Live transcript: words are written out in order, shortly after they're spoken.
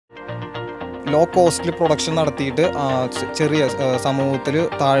Law costly production നടത്തിയിട്ട് ചെറിയ സമൂഹത്തിൽ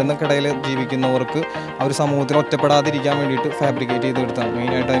താഴ്ന്ന കിടയിൽ ജീവിക്കുന്നവർക്ക് ആ ഒരു സമൂഹത്തിൽ ഒറ്റപ്പെടാതിരിക്കാൻ വേണ്ടിയിട്ട് ഫാബ്രിക്കേറ്റ് ചെയ്തെടുത്താണ്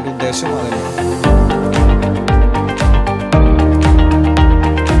മെയിനായിട്ട് അതിൻ്റെ ഉദ്ദേശം അതന്നെ.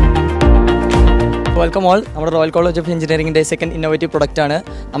 Welcome all. നമ്മുടെ royal college of എഞ്ചിനീയറിംഗിൻ്റെ second innovative പ്രൊഡക്റ്റാണ്.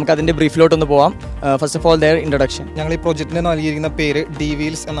 നമുക്ക് അതിൻ്റെ ബ്രീഫിലോട്ടൊന്ന് പോവാം. First of all there introduction. ഞങ്ങൾ ഈ പ്രൊജക്റ്റിന് നൽകിയിരിക്കുന്ന പേര് ഡി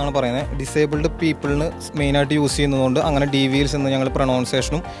വീൽസ് എന്നാണ് പറയുന്നത്. ഡിസേബിൾഡ് പീപ്പിളിന് മെയിനായിട്ട് യൂസ് ചെയ്യുന്നതുകൊണ്ട് അങ്ങനെ ഡി വീൽസ് എന്ന് ഞങ്ങൾ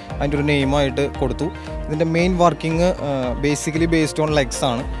പ്രൊനൗൺസിയേഷനും അതിൻ്റെ ഒരു നെയിമായിട്ട് കൊടുത്തു. ഇതിൻ്റെ main working basically based on legs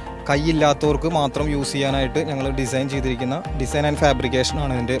ആണ്. കൈയില്ലാത്തവർക്ക് മാത്രം യൂസ് ചെയ്യാനായിട്ട് ഞങ്ങൾ ഡിസൈൻ ചെയ്തിരിക്കുന്ന ഡിസൈൻ ആൻഡ്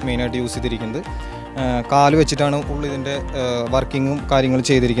ഫാബ്രിക്കേഷനാണ് ഇതിൻ്റെ മെയിനായിട്ട് യൂസ് ചെയ്തിരിക്കുന്നത്. കാല് വെച്ചിട്ടാണ് ഫുൾ ഇതിൻ്റെ വർക്കിങ്ങും കാര്യങ്ങളും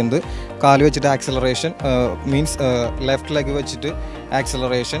ചെയ്തിരിക്കുന്നത്. കാല് വെച്ചിട്ട് ആക്സലറേഷൻ മീൻസ് ലെഫ്റ്റ് ലെഗ് വെച്ചിട്ട്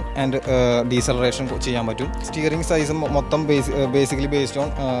ആക്സലറേഷൻ ആൻഡ് ഡീസലറേഷൻ ചെയ്യാൻ പറ്റും. സ്റ്റിയറിംഗ് സൈസും മൊത്തം basically based on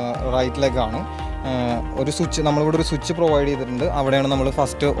right leg ആണ്. ഒരു സ്വിച്ച് നമ്മളിവിടെ ഒരു സ്വിച്ച് പ്രൊവൈഡ് ചെയ്തിട്ടുണ്ട്. അവിടെയാണ് നമ്മൾ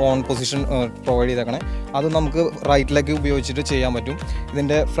ഫസ്റ്റ് ഓൺ പൊസിഷൻ പ്രൊവൈഡ് ചെയ്തേക്കണേ. അത് നമുക്ക് റൈറ്റ് ലെഗ് ഉപയോഗിച്ചിട്ട് ചെയ്യാൻ പറ്റും.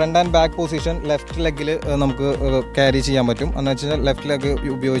 ഇതിൻ്റെ front and back position left ലെഗിൽ നമുക്ക് ക്യാരി ചെയ്യാൻ പറ്റും. എന്ന് വെച്ച് കഴിഞ്ഞാൽ ലെഫ്റ്റ് ലെഗ്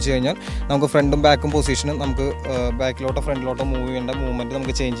ഉപയോഗിച്ച് കഴിഞ്ഞാൽ നമുക്ക് ഫ്രണ്ടും ബാക്കും പൊസിഷനും നമുക്ക് ബാക്കിലോട്ടോ ഫ്രണ്ടിലോട്ടോ മൂവ് ചെയ്യേണ്ട മൂവ്മെൻറ്റ്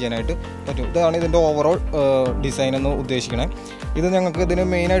നമുക്ക് ചേഞ്ച് ചെയ്യാനായിട്ട് പറ്റും. ഇതാണ് ഇതിൻ്റെ ഓവറോൾ ഡിസൈൻ എന്ന് ഉദ്ദേശിക്കണേ. ഇത് ഞങ്ങൾക്ക് ഇതിന്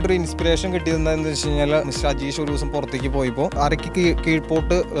മെയിനായിട്ടൊരു ഇൻസ്പിറേഷൻ കിട്ടിയത് എന്താണെന്ന് വെച്ച് കഴിഞ്ഞാൽ മിസ്റ്റർ അജീഷ് ഒരു ദിവസം പുറത്തേക്ക് പോയപ്പോൾ അരയ്ക്ക്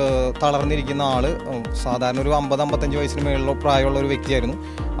കീഴ്പോട്ട് തളർന്നിരിക്കുന്ന ആൾ സാധാരണ ഒരു 50-55 വയസ്സിന് മേളിലോ പ്രായമുള്ള ഒരു വ്യക്തിയായിരുന്നു.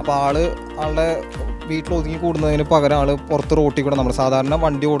 അപ്പോൾ ആളുടെ വീട്ടിൽ ഒതുങ്ങി കൂടുന്നതിന് പകരം ആൾ പുറത്ത് റോട്ടിൽ കൂടെ നമ്മൾ സാധാരണ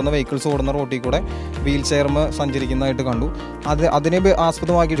വണ്ടി ഓടുന്ന വെഹിക്കിൾസ് ഓടുന്ന റോട്ടിൽ കൂടെ വീൽ ചെയർമ് സഞ്ചരിക്കുന്നതായിട്ട് കണ്ടു. അതിനെ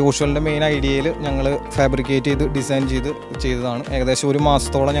ആസ്പദമാക്കി ജോഷുവലിൻ്റെ മെയിൻ ഐഡിയയിൽ ഞങ്ങൾ ഫാബ്രിക്കേറ്റ് ചെയ്ത് ഡിസൈൻ ചെയ്തതാണ്. ഏകദേശം ഒരു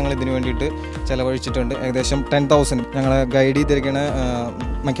മാസത്തോളം ഞങ്ങൾ ഇതിന് വേണ്ടിയിട്ട് ചിലവഴിച്ചിട്ടുണ്ട്. ഏകദേശം 10,000 ഞങ്ങളെ ഗൈഡ് ചെയ്തിരിക്കുന്ന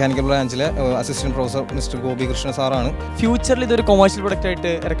mechanical ബ്രാഞ്ചിലെ assistant professor mister Gopikrishna സാറാണ്. ഫ്യൂച്ചറിൽ ഇതൊരു കൊമേഴ്ഷ്യൽ പ്രൊഡക്റ്റ്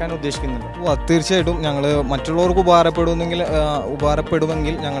ആയിട്ട് ഇറക്കാൻ ഉദ്ദേശിക്കുന്നുണ്ട്. തീർച്ചയായിട്ടും ഞങ്ങൾ മറ്റുള്ളവർക്ക്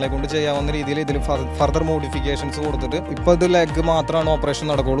ഉപകാരപ്പെടുമെങ്കിൽ ഞങ്ങളെ കൊണ്ട് ചെയ്യാവുന്ന രീതിയിൽ ഇതിൽ ഫർദർ മോഡിഫിക്കേഷൻസ് കൊടുത്തിട്ട് ഇപ്പോൾ ഇത് ലെഗ് മാത്രമാണ് ഓപ്പറേഷൻ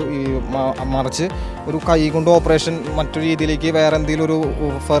നടക്കുള്ളൂ. ഈ മറിച്ച് ഒരു കൈ കൊണ്ട് ഓപ്പറേഷൻ മറ്റൊരു രീതിയിലേക്ക് വേറെ എന്തെങ്കിലും ഒരു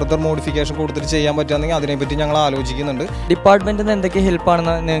ഫർദർ മോഡിഫിക്കേഷൻ കൊടുത്തിട്ട് ചെയ്യാൻ പറ്റുകയാണെങ്കിൽ അതിനെപ്പറ്റി ഞങ്ങൾ ആലോചിക്കുന്നുണ്ട്. ഡിപ്പാർട്ട്മെന്റിൽ നിന്ന് എന്തൊക്കെ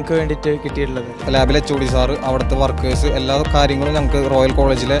ഹെൽപ്പാണ് നിങ്ങൾക്ക് വേണ്ടിയിട്ട് കിട്ടിയിട്ടുള്ളത്? ലാബിലെ HOD സാറ്, അവിടുത്തെ വർക്കേഴ്സ്, എല്ലാ കാര്യങ്ങളും ഞങ്ങൾക്ക് റോയൽ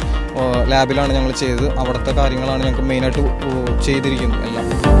കോളേജിലെ ലാബിലാണ് ഞങ്ങൾ ചെയ്തത്. അവിടുത്തെ കാര്യങ്ങളാണ് ഞങ്ങൾക്ക് മെയിനായിട്ട് ചെയ്തിരിക്കുന്നത് എല്ലാം.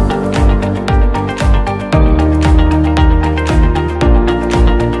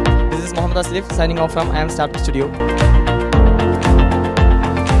 This is Mohammed Aslif signing off from I Am Startup Studio.